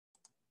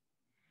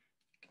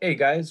Hey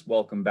guys,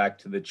 welcome back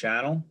to the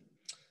channel.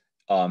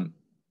 Um,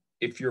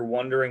 if you're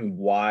wondering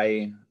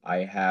why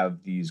I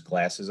have these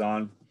glasses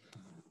on,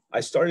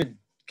 I started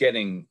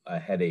getting a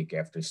headache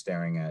after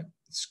staring at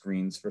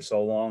screens for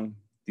so long.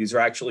 These are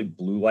actually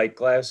blue light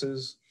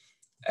glasses,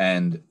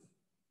 and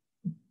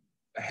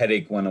a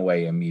headache went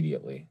away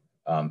immediately.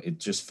 It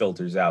just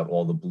filters out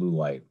all the blue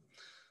light.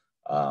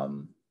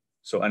 Um,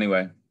 so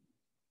anyway,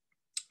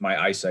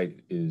 my eyesight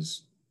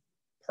is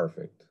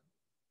perfect.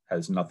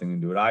 Has nothing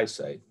to do with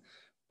eyesight.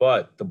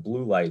 But the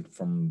blue light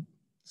from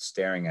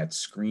staring at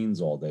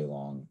screens all day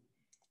long,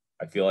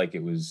 I feel like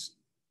it was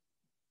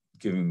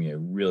giving me a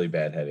really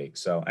bad headache.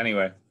 So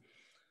anyway,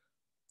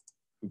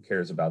 who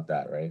cares about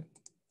that, right?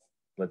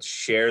 Let's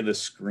share the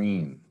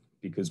screen,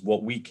 because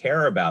what we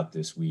care about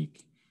this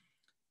week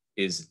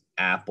is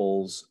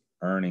Apple's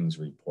earnings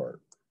report.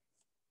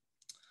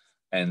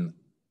 And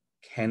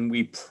can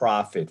we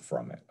profit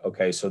from it?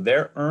 Okay, so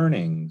their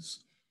earnings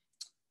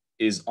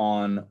is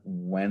on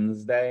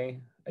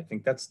Wednesday. I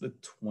think that's the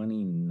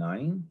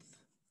 29th.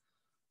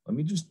 Let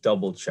me just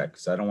double check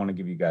because I don't want to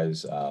give you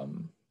guys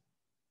the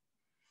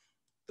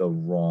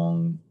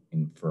wrong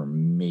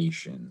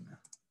information.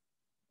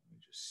 Let me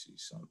just see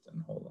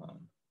something. Hold on.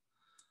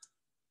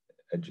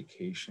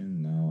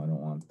 Education. No, I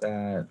don't want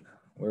that.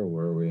 Where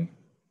were we?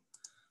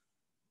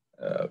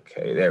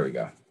 Okay, there we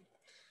go.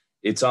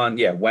 It's on,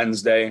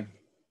 Wednesday.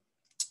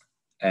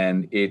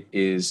 And it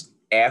is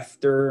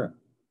after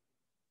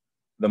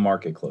the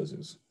market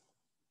closes.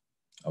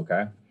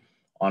 Okay,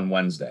 on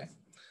Wednesday.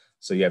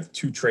 So you have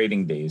 2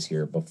 trading days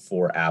here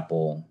before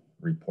Apple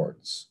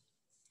reports.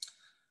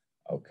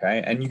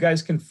 Okay, and you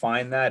guys can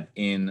find that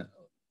in,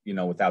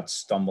 without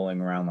stumbling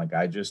around like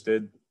I just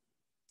did.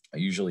 I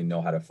usually know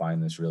how to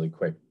find this really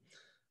quick.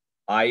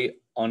 I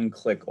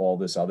unclick all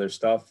this other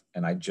stuff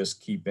and I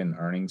just keep in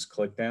earnings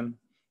clicked in,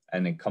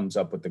 and it comes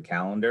up with the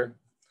calendar.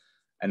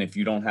 And if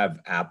you don't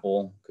have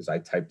Apple, because I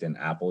typed in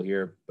Apple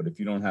here, but if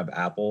you don't have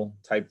Apple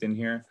typed in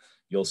here,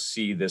 you'll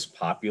see this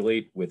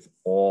populate with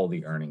all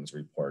the earnings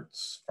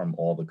reports from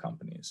all the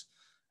companies.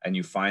 And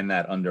you find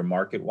that under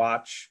Market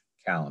Watch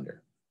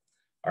calendar.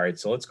 All right,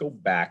 so let's go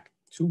back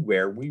to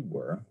where we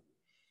were.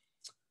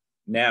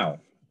 Now,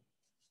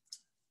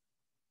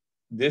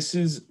 this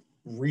is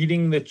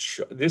reading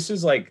this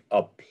is like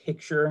a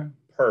picture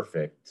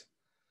perfect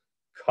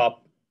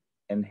cup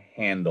and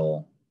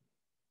handle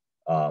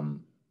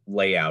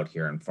layout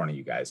here in front of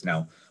you guys.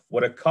 Now,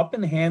 what a cup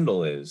and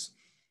handle is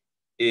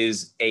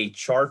a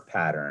chart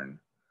pattern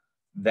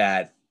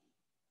that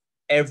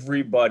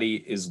everybody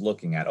is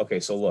looking at. Okay,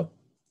 so look,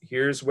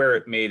 here's where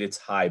it made its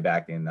high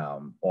back in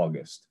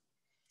August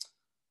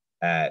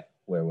at,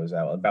 where was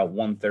that? About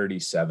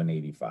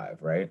 137.85,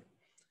 right?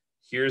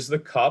 Here's the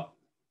cup.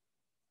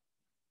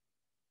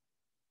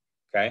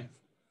 Okay.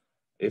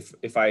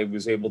 If I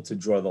was able to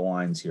draw the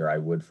lines here, I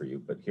would for you.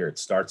 But here, it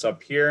starts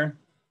up here.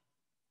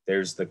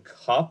 There's the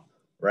cup,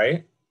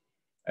 right?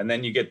 And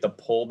then you get the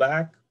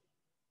pullback.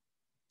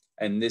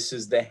 And this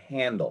is the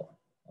handle,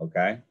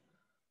 okay?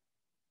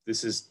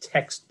 This is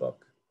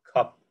textbook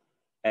cup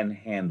and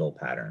handle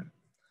pattern.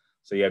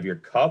 So you have your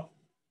cup,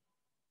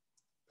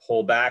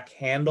 pullback,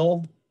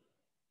 handle,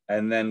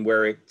 and then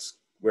where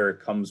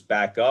it comes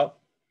back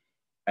up.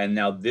 And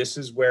now this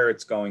is where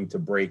it's going to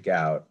break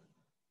out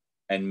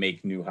and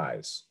make new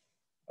highs,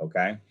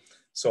 okay?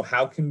 So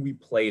how can we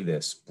play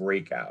this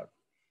breakout?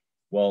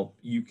 Well,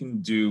 you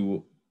can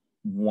do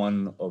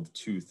one of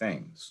two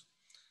things.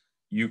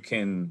 You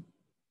can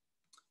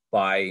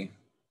buy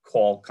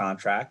call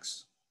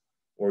contracts,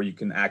 or you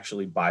can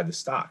actually buy the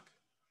stock.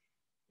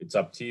 It's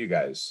up to you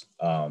guys.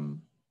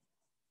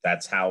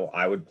 That's how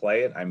I would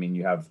play it. I mean,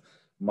 you have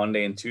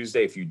Monday and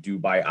Tuesday. If you do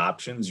buy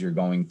options, you're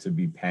going to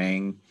be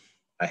paying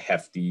a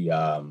hefty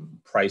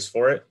price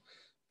for it,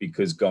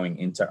 because going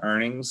into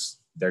earnings,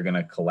 they're going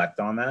to collect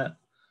on that.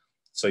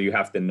 So you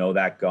have to know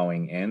that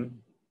going in.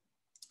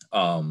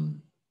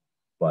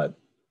 But,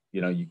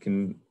 you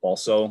can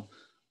also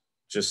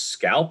just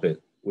scalp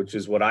it, which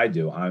is what I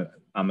do.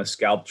 I'm a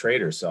scalp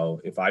trader.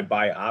 So if I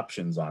buy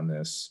options on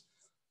this,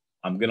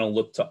 I'm going to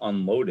look to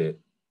unload it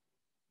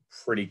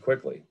pretty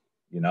quickly.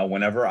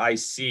 Whenever I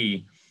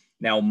see,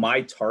 now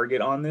my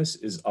target on this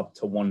is up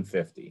to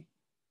 150.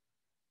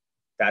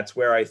 That's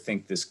where I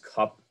think this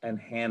cup and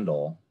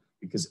handle,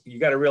 because you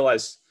got to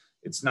realize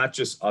it's not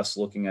just us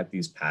looking at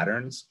these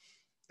patterns.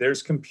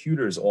 There's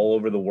computers all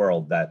over the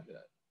world that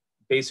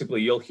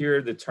basically, you'll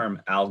hear the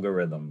term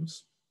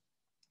algorithms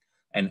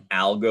and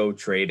algo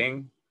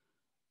trading.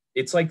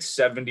 It's like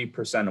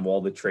 70% of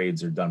all the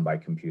trades are done by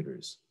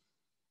computers.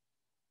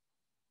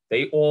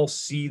 They all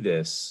see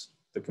this,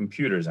 the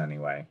computers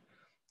anyway,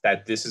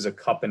 that this is a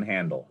cup and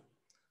handle.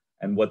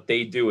 And what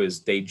they do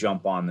is they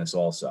jump on this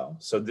also.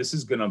 So this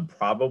is going to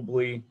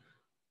probably,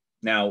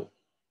 now,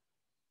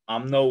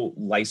 I'm no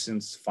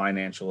licensed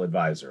financial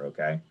advisor,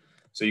 okay?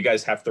 So you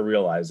guys have to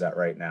realize that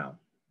right now.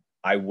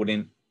 I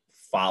wouldn't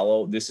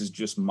follow. This is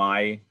just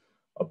my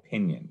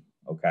opinion,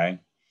 okay?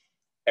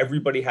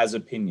 Everybody has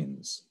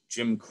opinions.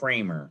 Jim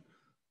Cramer,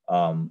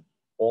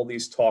 all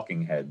these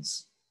talking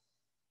heads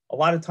a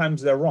lot of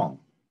times they're wrong.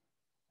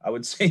 I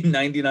would say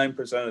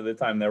 99% of the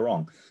time they're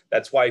wrong.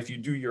 That's why if you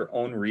do your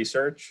own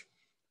research,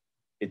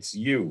 it's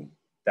you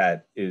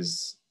that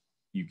is,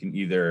 you can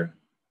either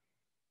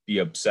be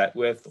upset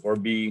with or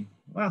be,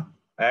 well,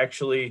 I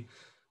actually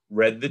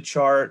read the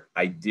chart,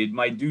 I did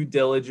my due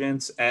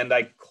diligence, and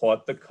I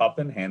caught the cup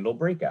and handle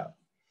breakout.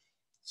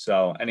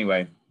 So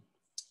anyway,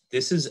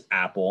 this is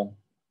Apple.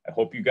 I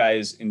hope you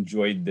guys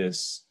enjoyed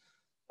this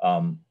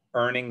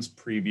earnings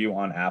preview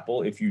on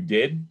Apple. If you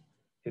did,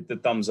 hit the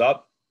thumbs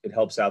up. It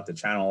helps out the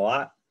channel a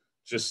lot,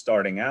 just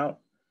starting out.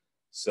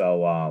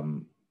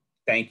 So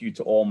thank you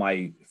to all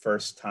my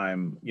first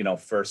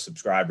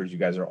subscribers. You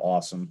guys are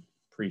awesome.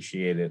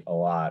 Appreciate it a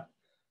lot.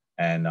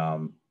 And,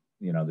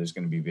 there's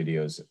going to be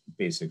videos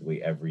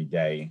basically every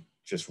day,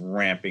 just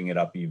ramping it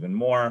up even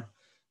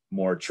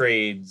more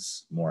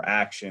trades, more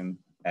action,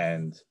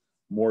 and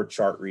more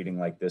chart reading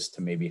like this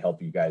to maybe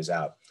help you guys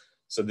out.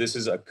 So this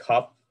is a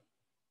cup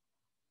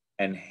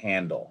and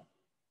handle,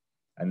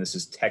 and this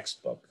is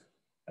textbook,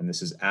 and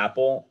this is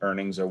Apple.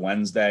 Earnings are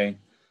Wednesday.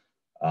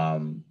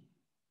 I'm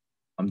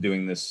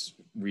doing this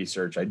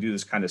research. I do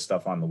this kind of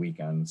stuff on the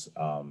weekends.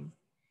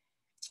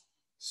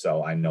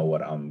 So I know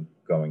what I'm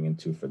going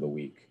into for the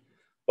week.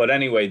 But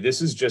anyway,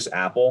 this is just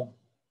Apple.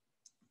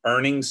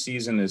 Earnings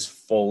season is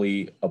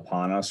fully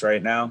upon us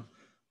right now.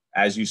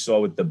 As you saw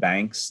with the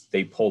banks,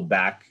 they pulled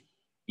back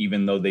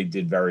even though they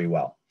did very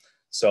well.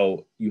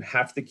 So you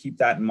have to keep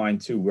that in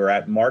mind too. We're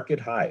at market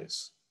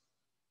highs.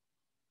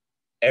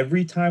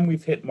 Every time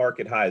we've hit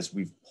market highs,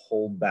 we've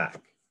pulled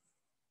back.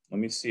 Let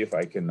me see if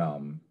I can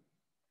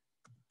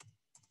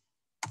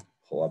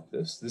pull up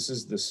this. This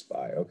is the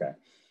SPY. Okay.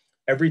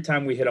 Every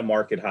time we hit a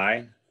market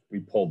high, we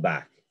pull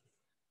back.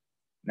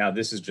 Now,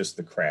 this is just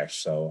the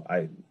crash. So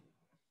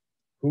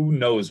who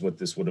knows what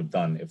this would have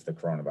done if the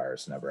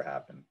coronavirus never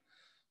happened.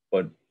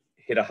 But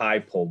hit a high,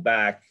 pulled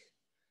back,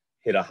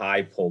 hit a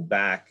high, pulled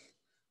back,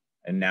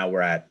 and now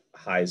we're at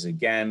highs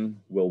again.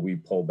 Will we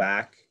pull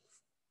back?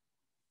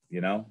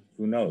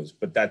 Who knows?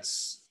 But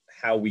that's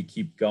how we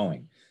keep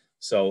going.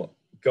 So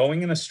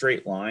going in a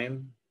straight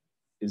line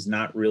is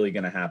not really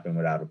going to happen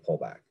without a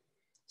pullback.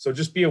 So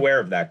just be aware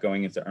of that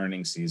going into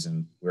earnings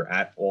season. We're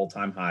at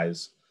all-time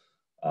highs.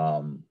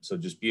 So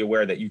just be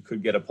aware that you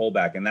could get a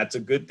pullback, and that's a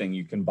good thing.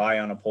 You can buy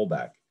on a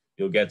pullback.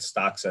 You'll get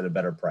stocks at a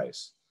better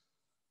price.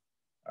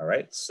 All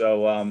right.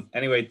 So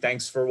anyway,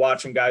 thanks for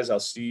watching, guys. I'll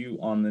see you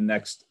on the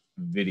next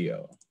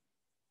video.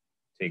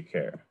 Take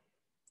care.